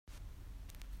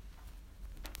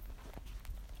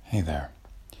Hey there.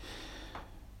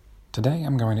 Today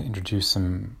I'm going to introduce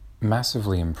some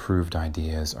massively improved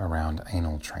ideas around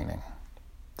anal training.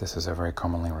 This is a very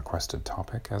commonly requested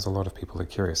topic, as a lot of people are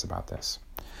curious about this.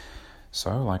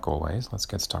 So, like always, let's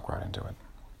get stuck right into it.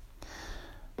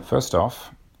 First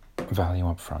off, value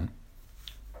up front.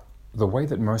 The way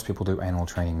that most people do anal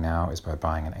training now is by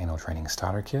buying an anal training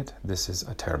starter kit. This is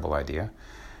a terrible idea.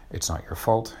 It's not your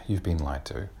fault. You've been lied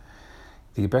to.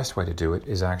 The best way to do it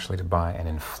is actually to buy an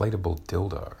inflatable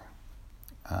dildo.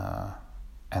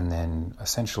 And then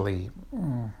essentially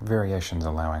variations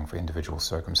allowing for individual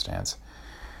circumstance.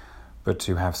 But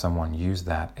to have someone use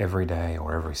that every day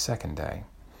or every second day.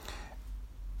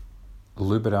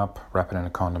 Lube it up, wrap it in a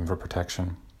condom for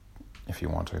protection, if you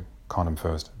want to. Condom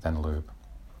first, then lube.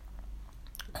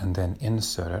 And then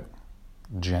insert it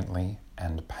gently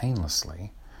and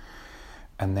painlessly.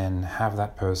 And then have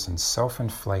that person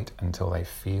self-inflate until they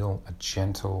feel a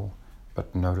gentle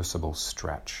but noticeable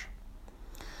stretch.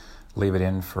 Leave it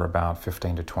in for about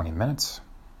 15 to 20 minutes,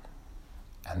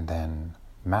 and then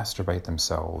masturbate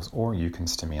themselves, or you can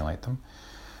stimulate them,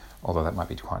 although that might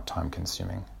be quite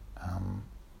time-consuming.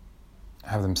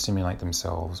 Have them stimulate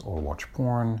themselves or watch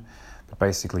porn, but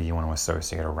basically you want to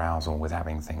associate arousal with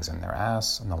having things in their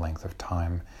ass, and the length of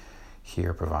time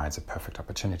here provides a perfect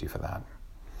opportunity for that.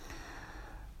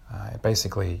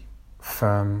 Basically,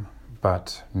 firm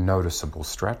but noticeable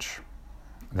stretch,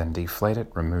 then deflate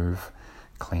it, remove,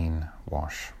 clean,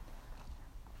 wash,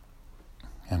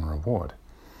 and reward.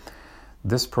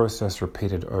 This process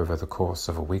repeated over the course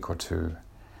of a week or two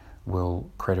will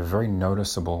create a very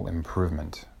noticeable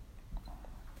improvement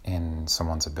in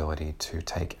someone's ability to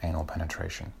take anal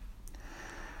penetration.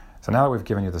 So now that we've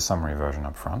given you the summary version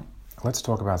up front, let's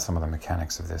talk about some of the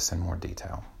mechanics of this in more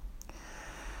detail.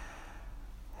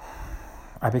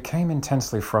 I became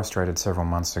intensely frustrated several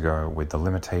months ago with the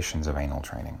limitations of anal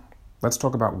training. Let's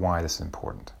talk about why this is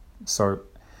important. So,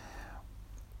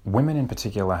 women in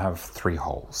particular have 3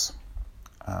 holes.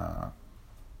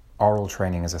 Oral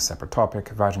training is a separate topic.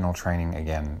 Vaginal training,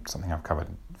 again, something I've covered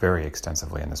very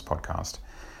extensively in this podcast.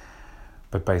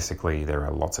 But basically, there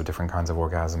are lots of different kinds of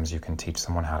orgasms you can teach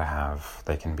someone how to have.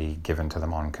 They can be given to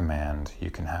them on command. You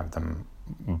can have them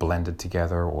blended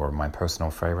together, or my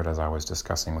personal favorite, as I was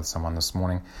discussing with someone this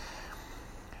morning,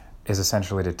 is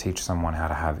essentially to teach someone how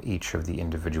to have each of the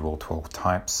individual 12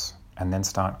 types and then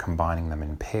start combining them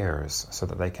in pairs so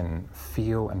that they can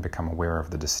feel and become aware of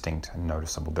the distinct and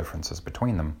noticeable differences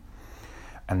between them,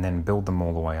 and then build them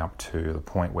all the way up to the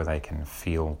point where they can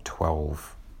feel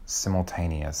 12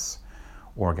 simultaneous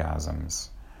orgasms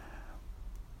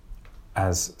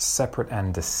as separate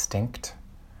and distinct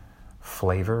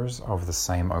flavors of the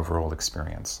same overall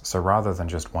experience. So rather than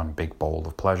just one big bowl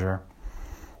of pleasure,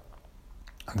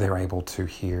 they're able to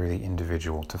hear the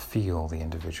individual, to feel the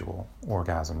individual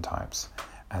orgasm types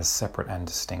as separate and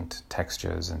distinct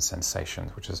textures and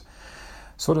sensations, which is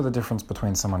sort of the difference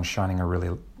between someone shining a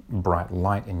really bright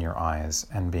light in your eyes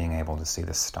and being able to see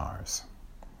the stars,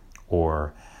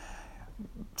 or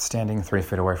standing 3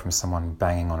 feet away from someone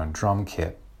banging on a drum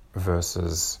kit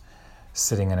versus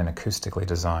sitting in an acoustically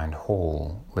designed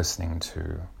hall listening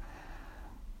to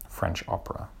French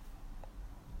opera.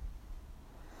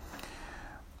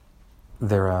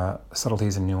 There are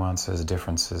subtleties and nuances,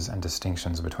 differences and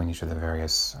distinctions between each of the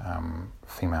various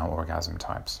female orgasm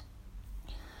types.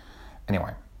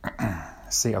 Anyway,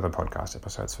 see other podcast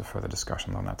episodes for further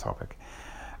discussions on that topic.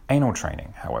 Anal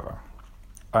training, however.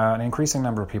 An increasing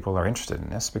number of people are interested in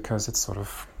this because it's sort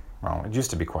of, well, it used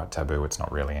to be quite taboo. It's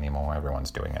not really anymore. Everyone's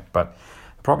doing it. But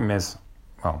the problem is,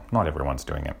 well, not everyone's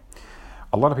doing it.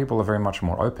 A lot of people are very much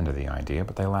more open to the idea,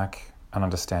 but they lack an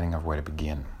understanding of where to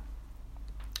begin.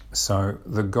 So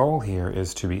the goal here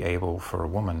is to be able for a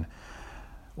woman,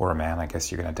 or a man, I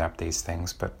guess you can adapt these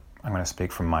things, but I'm going to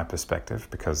speak from my perspective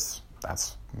because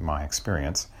that's my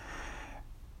experience,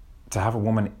 to have a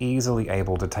woman easily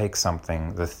able to take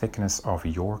something the thickness of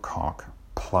your cock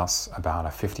plus about a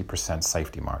 50%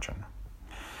 safety margin.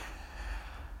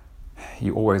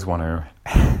 You always want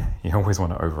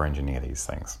to over-engineer these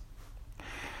things.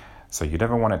 So you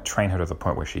never want to train her to the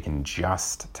point where she can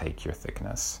just take your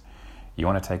thickness. You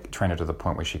want to train her to the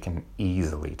point where she can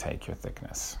easily take your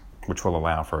thickness, which will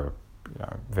allow for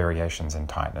variations in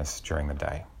tightness during the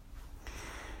day,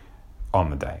 on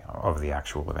the day of the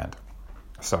actual event.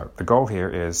 So the goal here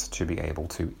is to be able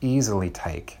to easily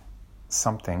take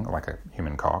something like a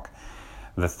human cock,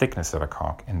 the thickness of a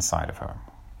cock, inside of her.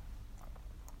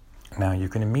 Now you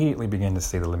can immediately begin to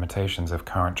see the limitations of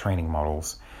current training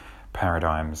models,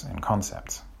 paradigms, and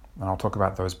concepts. And I'll talk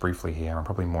about those briefly here and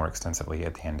probably more extensively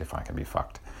at the end if I can be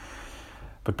fucked.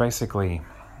 But basically,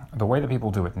 the way that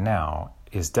people do it now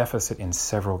is deficit in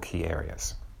several key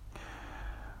areas.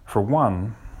 For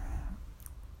one,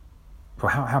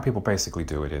 how people basically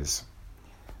do it is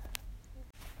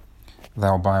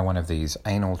they'll buy one of these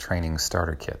anal training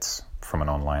starter kits from an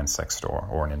online sex store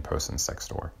or an in-person sex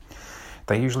store.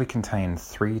 They usually contain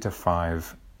 3 to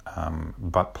 5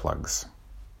 butt plugs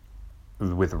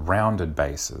with rounded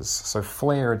bases, so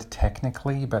flared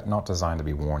technically, but not designed to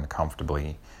be worn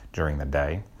comfortably during the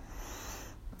day.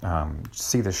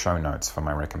 See the show notes for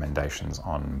my recommendations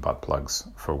on butt plugs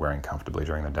for wearing comfortably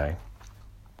during the day,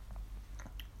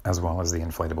 as well as the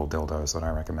inflatable dildos that I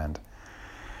recommend.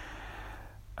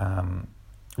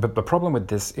 But the problem with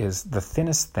this is the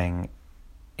thinnest thing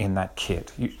in that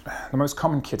kit. The most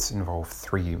common kits involve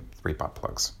three butt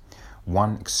plugs.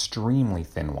 One extremely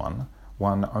thin one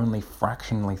only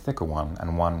fractionally thicker one,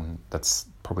 and one that's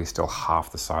probably still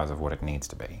half the size of what it needs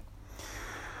to be.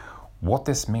 What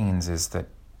this means is that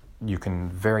you can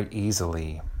very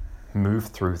easily move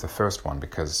through the first one,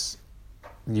 because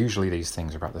usually these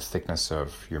things are about the thickness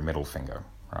of your middle finger,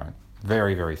 right?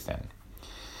 Very, very thin.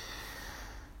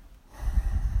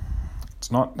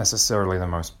 It's not necessarily the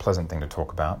most pleasant thing to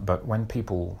talk about, but when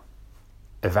people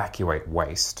evacuate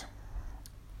waste,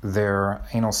 their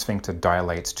anal sphincter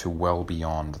dilates to well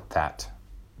beyond that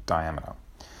diameter.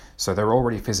 So they're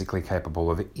already physically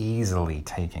capable of easily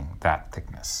taking that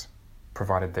thickness,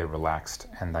 provided they're relaxed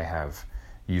and they have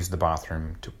used the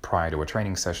bathroom prior to a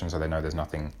training session, so they know there's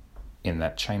nothing in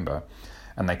that chamber,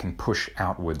 and they can push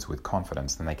outwards with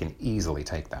confidence, then they can easily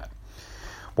take that.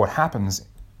 What happens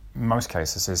in most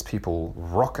cases is people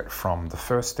rocket from the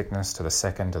first thickness to the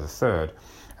second to the third,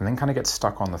 and then kind of get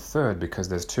stuck on the third because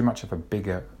there's too big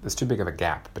of a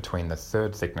gap between the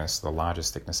third thickness, the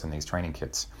largest thickness in these training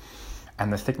kits,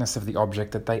 and the thickness of the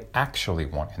object that they actually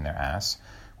want in their ass,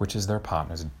 which is their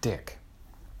partner's dick.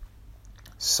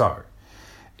 So,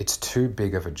 it's too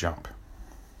big of a jump.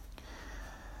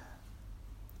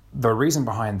 The reason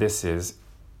behind this is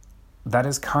that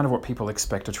is kind of what people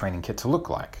expect a training kit to look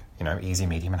like, easy,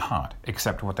 medium, and hard,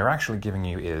 except what they're actually giving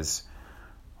you is,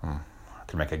 I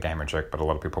could make a gamer joke, but a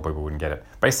lot of people probably wouldn't get it,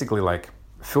 basically like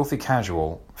filthy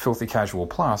casual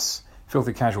plus,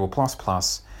 filthy casual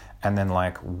plus, and then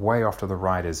like way off to the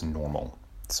right is normal.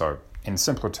 So in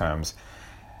simpler terms,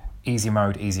 easy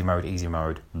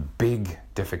mode, big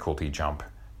difficulty jump,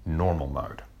 normal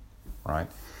mode, right?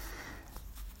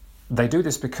 They do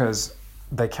this because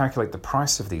they calculate the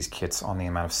price of these kits on the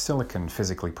amount of silicon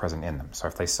physically present in them. So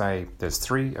if they say there's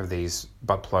 3 of these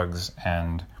butt plugs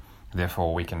and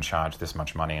therefore we can charge this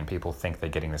much money, and people think they're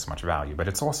getting this much value. But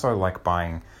it's also like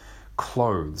buying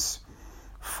clothes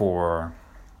for,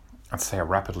 let's say, a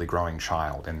rapidly growing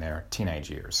child in their teenage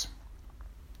years,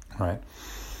 right?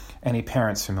 Any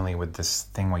parents familiar with this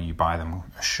thing where you buy them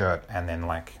a shirt and then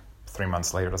like 3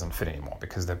 months later it doesn't fit anymore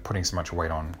because they're putting so much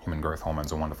weight on? Human growth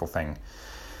hormone's a wonderful thing.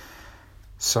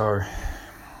 So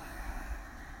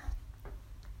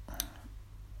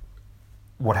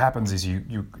what happens is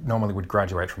you normally would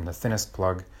graduate from the thinnest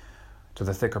plug to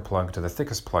the thicker plug to the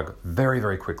thickest plug very,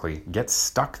 very quickly, get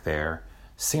stuck there,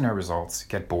 see no results,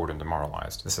 get bored and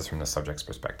demoralized. This is from the subject's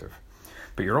perspective.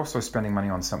 But you're also spending money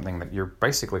on something that you're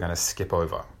basically going to skip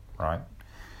over, right?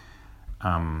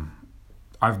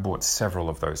 I've bought several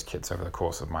of those kits over the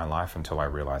course of my life until I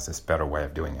realized this better way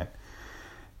of doing it.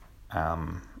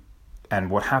 And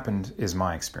what happened is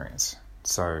my experience.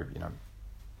 So,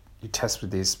 you test with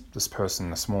this person,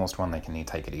 the smallest one, they can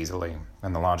take it easily,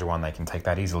 and the larger one, they can take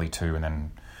that easily too, and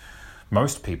then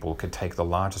most people could take the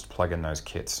largest plug in those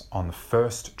kits on the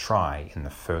first try in the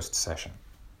first session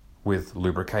with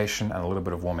lubrication and a little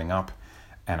bit of warming up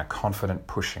and a confident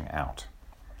pushing out,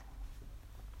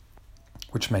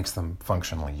 which makes them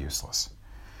functionally useless.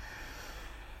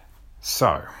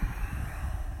 So,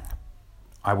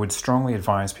 I would strongly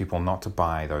advise people not to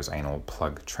buy those anal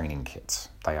plug training kits.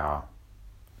 They are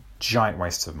giant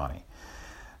wastes of money.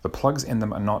 The plugs in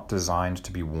them are not designed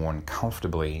to be worn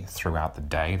comfortably throughout the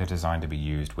day. They're designed to be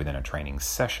used within a training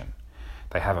session.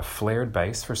 They have a flared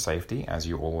base for safety, as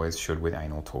you always should with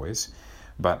anal toys,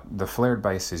 but the flared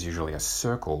base is usually a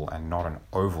circle and not an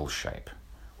oval shape,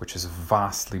 which is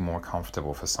vastly more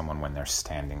comfortable for someone when they're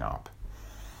standing up.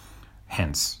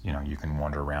 Hence, you can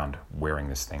wander around wearing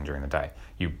this thing during the day.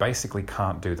 You basically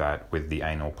can't do that with the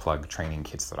anal plug training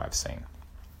kits that I've seen.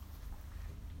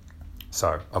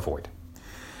 So, avoid.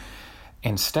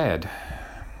 Instead,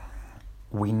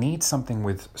 we need something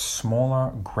with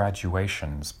smaller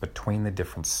graduations between the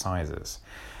different sizes.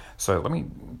 So let me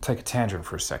take a tangent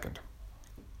for a second.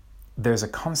 There's a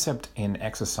concept in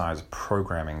exercise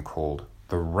programming called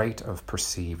the rate of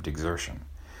perceived exertion.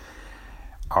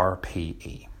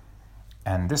 RPE.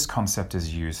 And this concept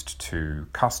is used to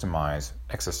customize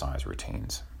exercise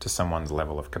routines to someone's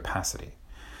level of capacity.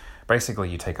 Basically,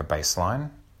 you take a baseline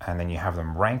and then you have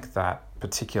them rank that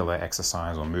particular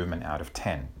exercise or movement out of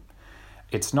 10.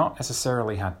 It's not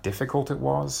necessarily how difficult it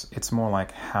was, it's more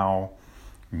like how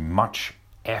much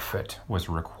effort was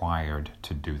required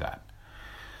to do that.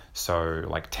 So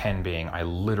like 10 being I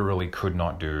literally could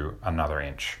not do another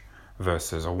inch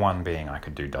versus a 1 being I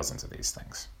could do dozens of these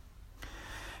things.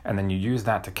 And then you use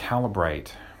that to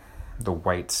calibrate the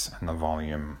weights and the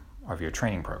volume of your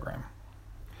training program.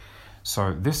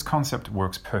 So this concept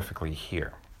works perfectly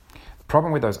here. The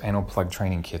problem with those anal plug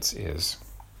training kits is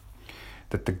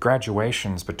that the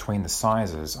graduations between the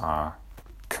sizes are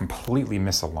completely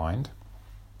misaligned,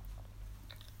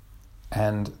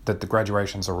 and that the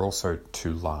graduations are also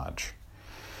too large.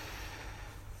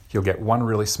 You'll get one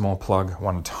really small plug,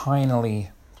 one tinily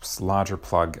larger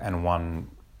plug, and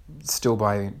one still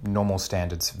by normal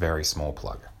standards very small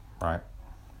plug, right?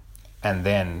 And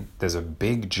then there's a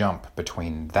big jump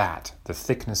between that, the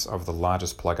thickness of the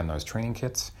largest plug in those training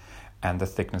kits, and the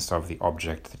thickness of the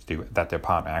object that their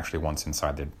partner actually wants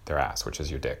inside their ass, which is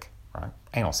your dick, right?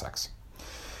 Anal sex.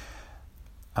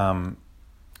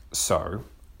 So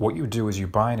what you do is you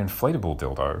buy an inflatable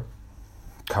dildo,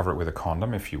 cover it with a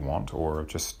condom if you want, or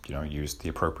just, use the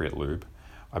appropriate lube.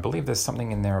 I believe there's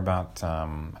something in there about,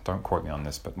 don't quote me on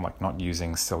this, but like not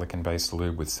using silicone-based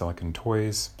lube with silicone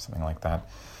toys, something like that.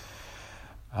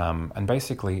 And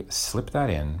basically slip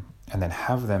that in and then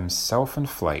have them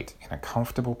self-inflate in a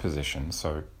comfortable position.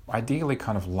 So ideally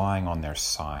kind of lying on their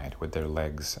side with their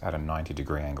legs at a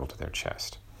 90-degree angle to their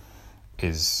chest.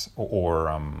 Or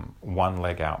one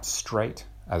leg out straight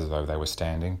as though they were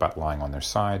standing but lying on their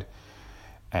side,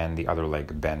 and the other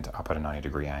leg bent up at a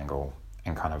 90-degree angle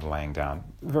and kind of laying down.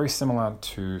 Very similar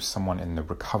to someone in the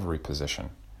recovery position,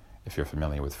 if you're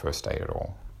familiar with first aid at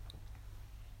all.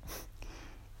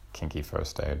 Kinky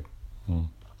first aid.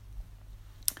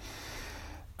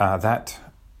 That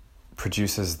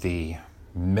produces the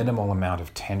minimal amount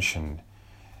of tension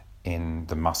in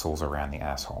the muscles around the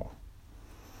asshole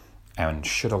and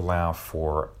should allow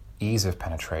for ease of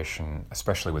penetration,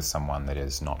 especially with someone that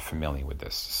is not familiar with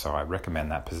this. So I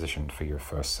recommend that position for your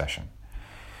first session.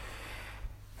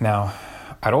 Now,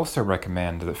 I'd also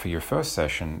recommend that for your first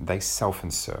session, they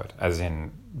self-insert, as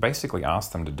in basically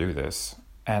ask them to do this,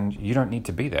 and you don't need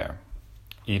to be there.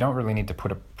 You don't really need to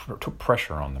put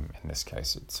pressure on them in this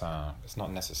case. It's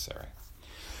not necessary.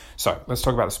 So let's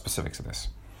talk about the specifics of this.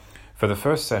 For the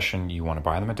first session, you want to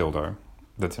buy them a dildo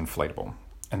that's inflatable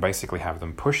and basically have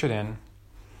them push it in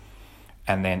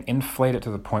and then inflate it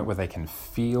to the point where they can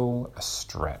feel a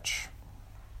stretch.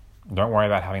 Don't worry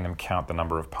about having them count the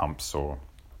number of pumps or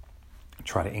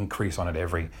try to increase on it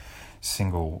every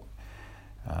single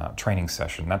training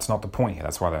session. That's not the point here.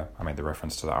 That's why I made the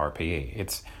reference to the RPE.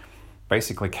 It's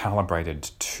basically calibrated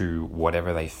to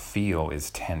whatever they feel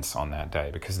is tense on that day,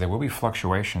 because there will be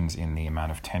fluctuations in the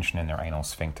amount of tension in their anal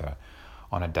sphincter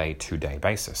on a day-to-day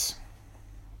basis,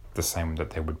 the same that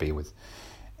there would be with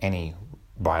any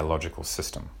biological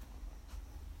system.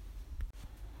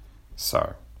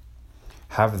 So,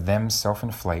 have them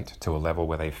self-inflate to a level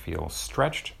where they feel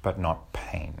stretched but not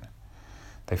pain.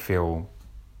 They feel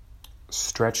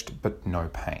stretched but no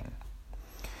pain.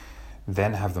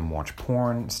 Then have them watch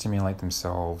porn, stimulate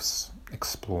themselves,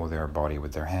 explore their body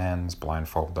with their hands,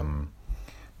 blindfold them,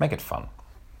 make it fun.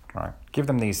 Right? Give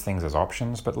them these things as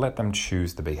options, but let them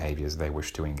choose the behaviors they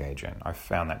wish to engage in. I've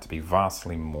found that to be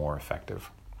vastly more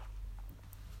effective.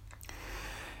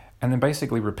 And then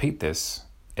basically repeat this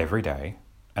every day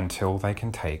until they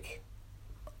can take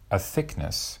a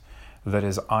thickness that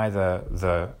is either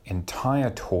the entire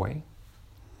toy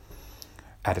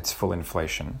at its full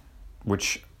inflation,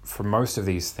 which for most of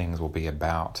these things will be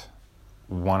about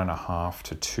 1.5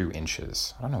 to 2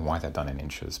 inches. I don't know why they're done in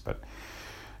inches, but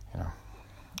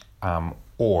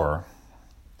or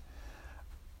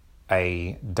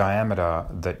a diameter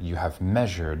that you have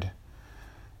measured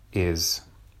is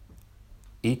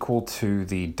equal to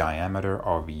the diameter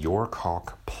of your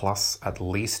cock plus at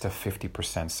least a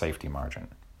 50% safety margin.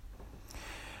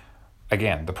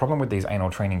 Again, the problem with these anal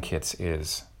training kits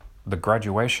is the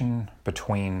graduation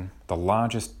between the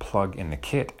largest plug in the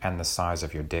kit and the size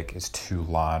of your dick is too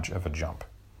large of a jump.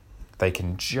 They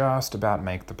can just about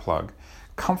make the plug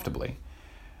comfortably,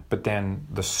 but then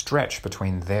the stretch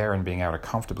between there and being able to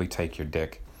comfortably take your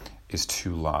dick is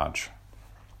too large.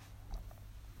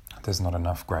 There's not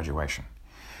enough graduation.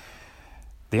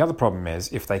 The other problem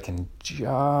is if they can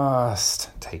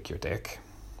just take your dick,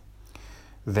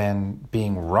 then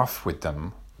being rough with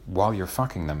them while you're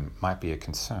fucking them might be a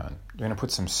concern. You're going to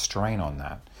put some strain on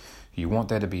that. You want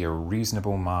there to be a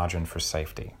reasonable margin for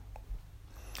safety.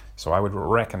 So I would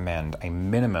recommend a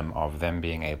minimum of them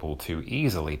being able to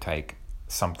easily take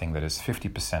something that is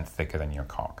 50% thicker than your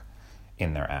cock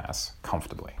in their ass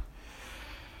comfortably,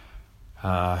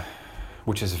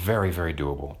 which is very, very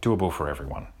doable. Doable for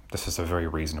everyone. This is a very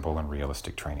reasonable and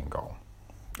realistic training goal,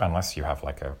 unless you have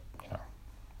like an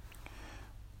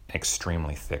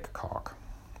extremely thick cock.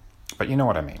 But you know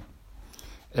what I mean.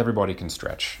 Everybody can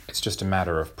stretch. It's just a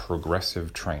matter of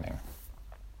progressive training.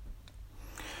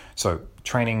 So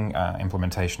training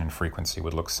implementation and frequency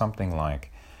would look something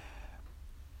like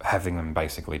having them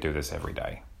basically do this every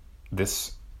day.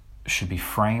 This should be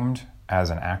framed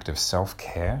as an act of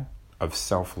self-care, of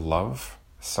self-love,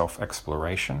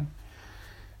 self-exploration.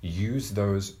 Use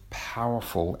those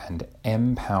powerful and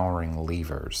empowering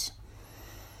levers.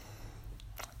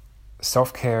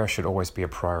 Self-care should always be a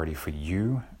priority for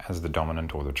you as the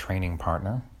dominant or the training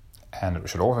partner, and it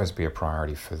should always be a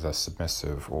priority for the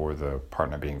submissive or the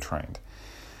partner being trained.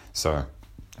 So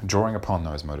drawing upon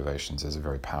those motivations is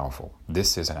very powerful.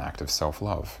 This is an act of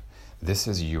self-love. This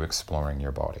is you exploring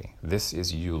your body. This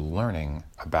is you learning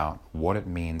about what it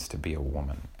means to be a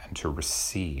woman and to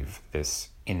receive this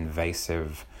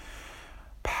invasive,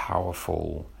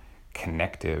 powerful,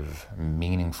 connective,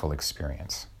 meaningful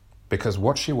experience. Because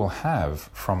what she will have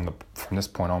from this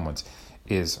point onwards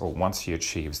is, or once she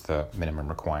achieves the minimum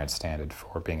required standard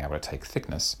for being able to take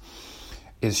thickness,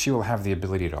 is she will have the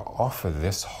ability to offer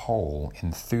this whole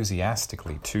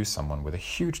enthusiastically to someone with a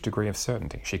huge degree of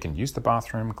certainty. She can use the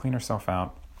bathroom, clean herself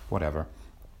out, whatever,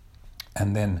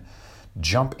 and then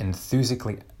jump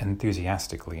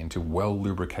enthusiastically into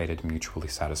well-lubricated, mutually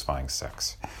satisfying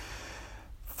sex.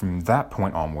 From that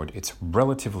point onward, it's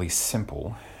relatively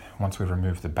simple. Once we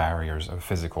remove the barriers of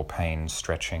physical pain,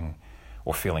 stretching,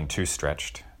 or feeling too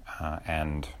stretched,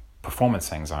 and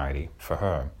performance anxiety for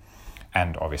her,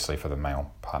 and obviously for the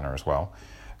male partner as well,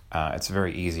 it's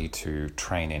very easy to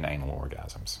train in anal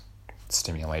orgasms.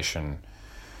 Stimulation,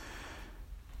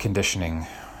 conditioning,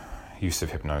 use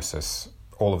of hypnosis,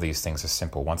 all of these things are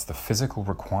simple once the physical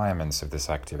requirements of this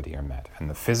activity are met. And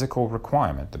the physical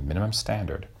requirement, the minimum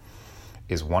standard,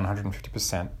 is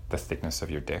 150% the thickness of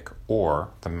your dick,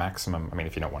 or the maximum,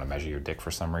 if you don't want to measure your dick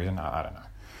for some reason, I don't know,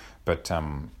 but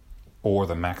or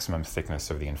the maximum thickness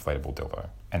of the inflatable dildo.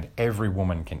 And every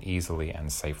woman can easily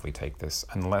and safely take this,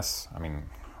 unless, I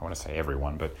want to say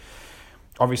everyone, but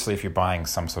obviously if you're buying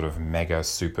some sort of mega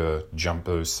super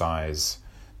jumbo size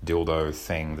dildo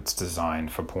thing that's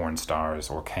designed for porn stars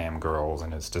or cam girls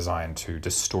and is designed to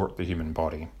distort the human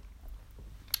body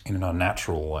in an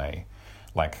unnatural way,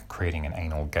 like creating an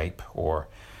anal gape or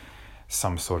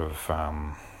some sort of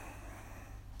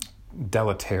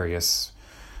deleterious,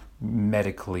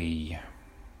 medically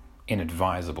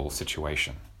inadvisable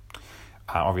situation.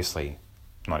 Obviously,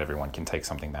 not everyone can take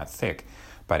something that thick,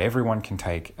 but everyone can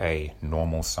take a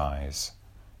normal size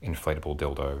inflatable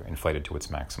dildo inflated to its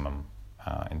maximum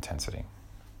intensity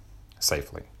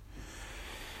safely.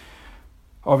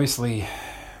 Obviously,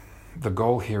 the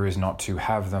goal here is not to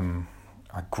have them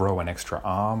grow an extra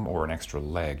arm or an extra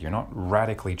leg. You're not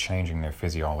radically changing their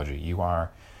physiology. You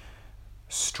are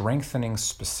strengthening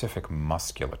specific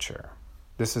musculature.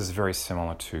 This is very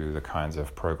similar to the kinds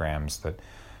of programs that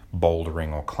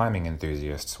bouldering or climbing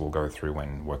enthusiasts will go through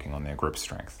when working on their grip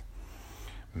strength.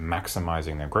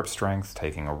 Maximizing their grip strength,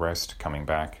 taking a rest, coming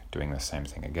back, doing the same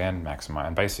thing again,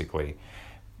 and basically,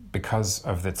 because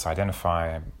of its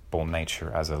identifiable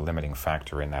nature as a limiting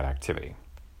factor in that activity.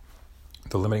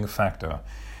 The limiting factor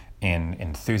in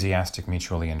enthusiastic,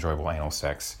 mutually enjoyable anal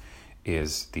sex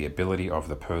is the ability of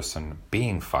the person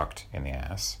being fucked in the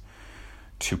ass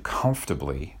to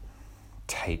comfortably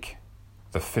take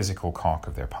the physical cock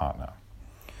of their partner.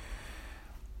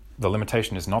 The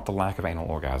limitation is not the lack of anal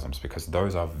orgasms, because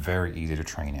those are very easy to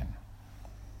train in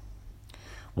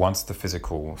once the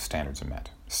physical standards are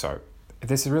met. So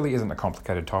this really isn't a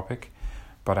complicated topic,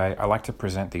 but I like to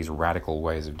present these radical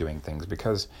ways of doing things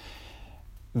because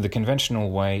the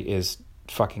conventional way is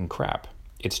fucking crap.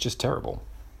 It's just terrible.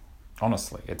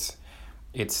 Honestly, it's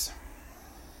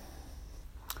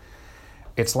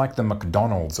like the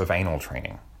McDonald's of anal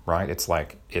training, right? It's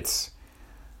like, it's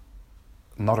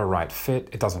not a right fit.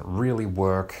 It doesn't really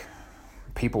work.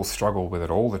 People struggle with it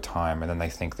all the time, and then they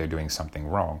think they're doing something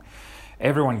wrong.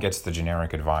 Everyone gets the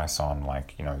generic advice on,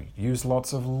 use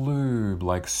lots of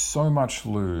lube, so much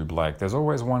lube. There's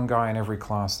always one guy in every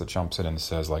class that jumps in and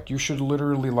says, you should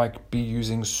literally, be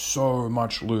using so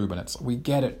much lube. And we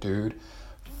get it, dude.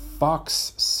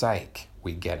 Fuck's sake,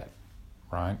 we get it,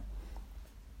 right?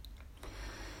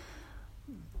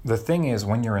 The thing is,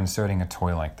 when you're inserting a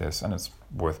toy like this, and it's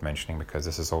worth mentioning because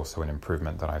this is also an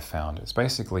improvement that I found, it's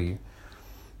basically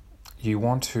you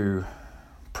want to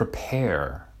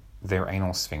prepare their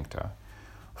anal sphincter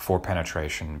for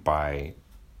penetration by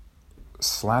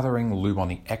slathering lube on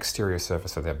the exterior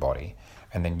surface of their body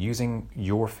and then using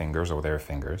your fingers or their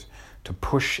fingers to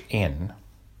push in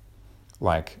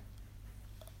like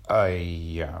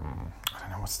a, I don't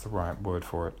know what's the right word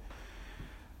for it,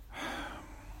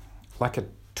 like a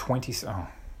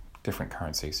different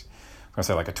currencies. I'm going to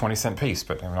say like a 20-cent piece,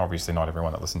 but obviously not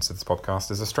everyone that listens to this podcast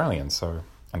is Australian, so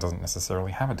and doesn't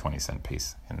necessarily have a 20-cent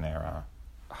piece in their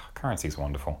currency is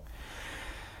wonderful.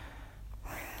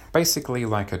 Basically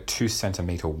like a 2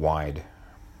 centimeter wide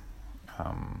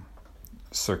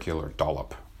circular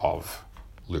dollop of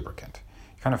lubricant.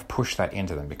 You kind of push that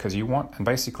into them because you want, and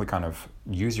basically kind of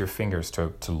use your fingers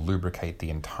to lubricate the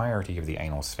entirety of the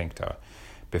anal sphincter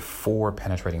before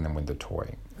penetrating them with the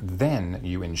toy. Then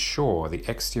you ensure the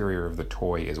exterior of the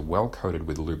toy is well coated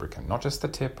with lubricant, not just the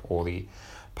tip or the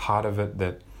part of it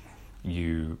that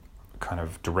you kind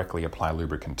of directly apply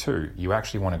lubricant to. You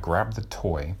actually want to grab the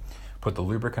toy, put the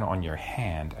lubricant on your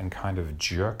hand, and kind of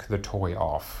jerk the toy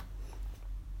off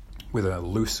with a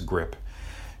loose grip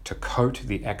to coat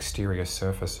the exterior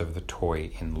surface of the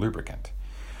toy in lubricant.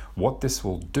 What this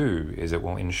will do is it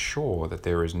will ensure that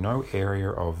there is no area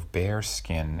of bare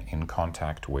skin in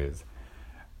contact with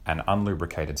an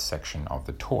unlubricated section of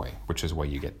the toy, which is where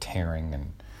you get tearing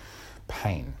and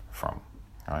pain from.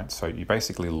 All right? So you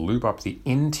basically lube up the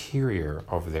interior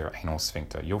of their anal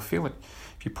sphincter. You'll feel it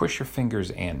if you push your fingers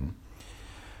in.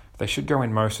 They should go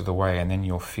in most of the way, and then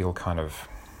you'll feel kind of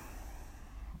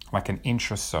like an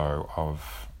inch or so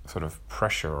of sort of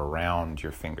pressure around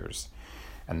your fingers.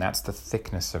 And that's the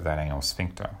thickness of that anal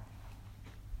sphincter.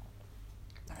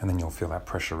 And then you'll feel that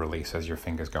pressure release as your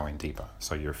fingers go in deeper.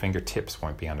 So your fingertips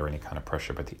won't be under any kind of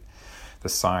pressure, but the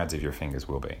sides of your fingers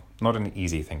will be. Not an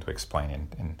easy thing to explain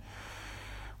in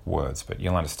words, but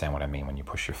you'll understand what I mean when you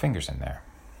push your fingers in there.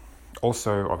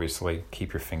 Also, obviously,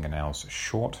 keep your fingernails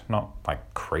short, not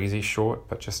like crazy short,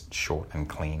 but just short and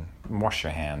clean. Wash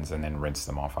your hands and then rinse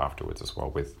them off afterwards as well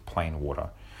with plain water.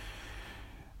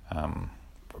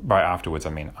 By afterwards, I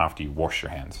mean after you wash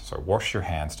your hands. So wash your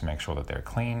hands to make sure that they're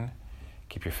clean.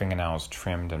 Keep your fingernails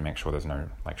trimmed and make sure there's no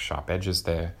like sharp edges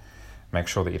there. Make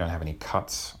sure that you don't have any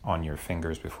cuts on your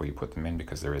fingers before you put them in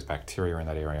because there is bacteria in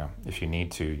that area. If you need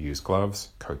to use gloves,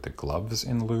 coat the gloves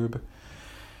in lube.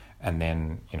 And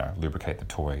then, lubricate the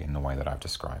toy in the way that I've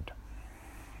described.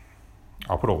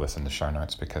 I'll put all this in the show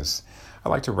notes because I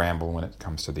like to ramble when it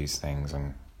comes to these things.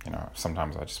 And,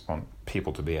 sometimes I just want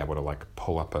people to be able to like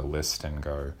pull up a list and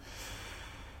go,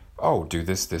 oh, do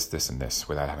this, this, this, and this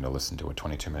without having to listen to a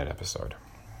 22-minute episode.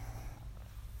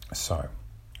 So,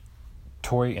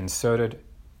 toy inserted,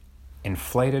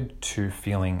 inflated to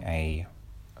feeling a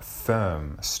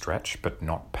firm stretch but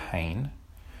not pain.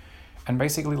 And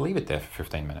basically leave it there for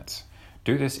 15 minutes.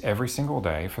 Do this every single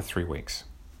day for 3 weeks.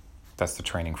 That's the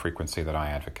training frequency that I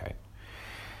advocate.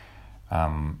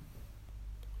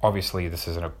 Obviously, this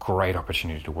is a great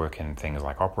opportunity to work in things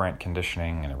like operant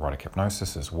conditioning and erotic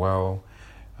hypnosis as well.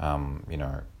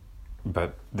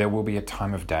 But there will be a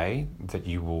time of day that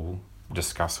you will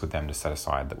discuss with them to set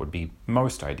aside that would be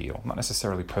most ideal. Not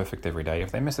necessarily perfect every day.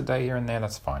 If they miss a day here and there,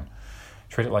 that's fine.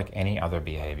 Treat it like any other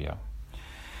behavior.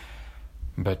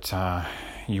 But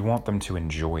you want them to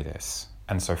enjoy this.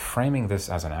 And so framing this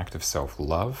as an act of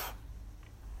self-love,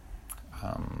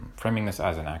 framing this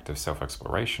as an act of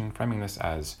self-exploration, framing this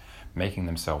as making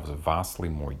themselves vastly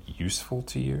more useful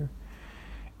to you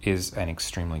is an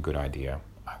extremely good idea,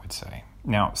 I would say.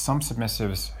 Now, some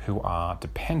submissives who are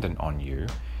dependent on you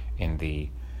in the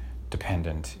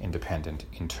dependent, independent,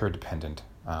 interdependent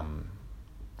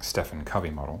Stephen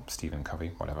Covey model,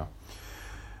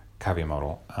 Covey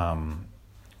model,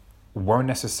 won't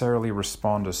necessarily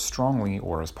respond as strongly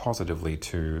or as positively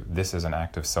to this as an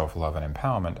act of self-love and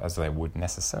empowerment as they would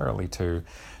necessarily to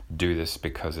do this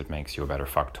because it makes you a better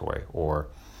fuck toy or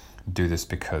do this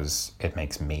because it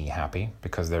makes me happy,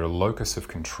 because their locus of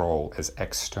control is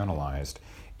externalized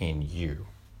in you.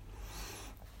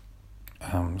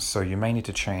 So you may need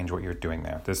to change what you're doing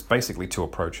there. There's basically two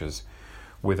approaches.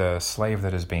 With a slave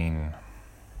that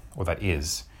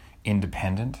is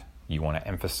independent, you want to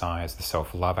emphasize the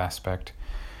self-love aspect,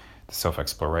 the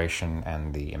self-exploration,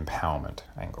 and the empowerment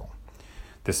angle.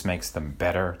 This makes them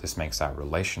better. This makes our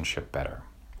relationship better.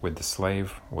 With the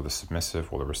slave or the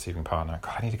submissive or the receiving partner,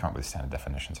 God, I need to come up with standard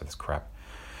definitions of this crap.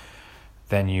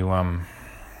 Then you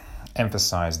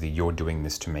emphasize the you're doing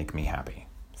this to make me happy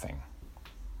thing.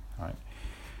 All right.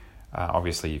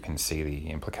 Obviously, you can see the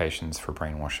implications for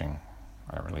brainwashing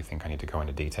I don't really think I need to go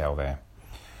into detail there.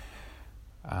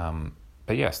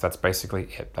 But yes, that's basically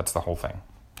it. That's the whole thing.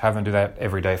 Have them do that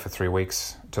every day for 3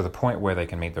 weeks to the point where they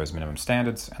can meet those minimum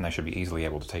standards, and they should be easily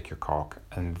able to take your cock.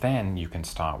 And then you can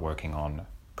start working on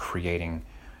creating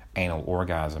anal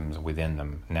orgasms within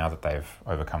them now that they've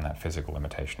overcome that physical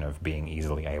limitation of being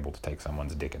easily able to take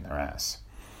someone's dick in their ass.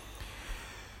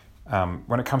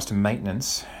 When it comes to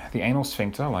maintenance, the anal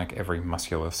sphincter, like every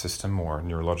muscular system or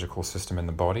neurological system in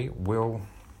the body, will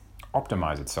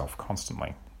optimize itself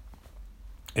constantly.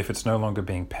 If it's no longer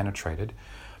being penetrated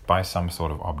by some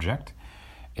sort of object,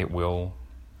 it will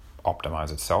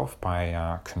optimize itself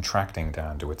by contracting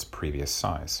down to its previous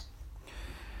size,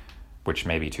 which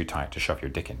may be too tight to shove your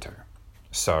dick into.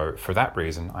 So for that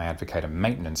reason, I advocate a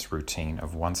maintenance routine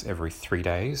of once every 3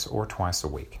 days or twice a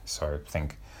week. So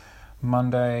think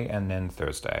Monday and then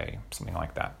Thursday, something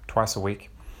like that, twice a week,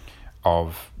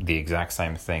 of the exact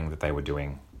same thing that they were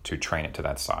doing to train it to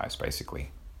that size,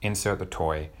 basically. Insert the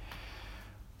toy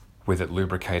with it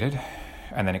lubricated,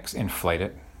 and then inflate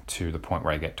it to the point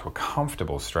where I get to a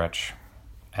comfortable stretch,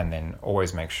 and then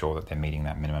always make sure that they're meeting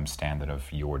that minimum standard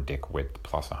of your dick width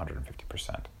plus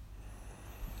 150%.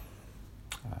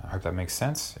 I hope that makes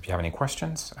sense. If you have any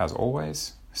questions, as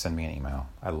always, send me an email.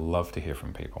 I love to hear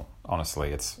from people.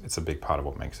 Honestly, it's a big part of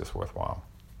what makes this worthwhile.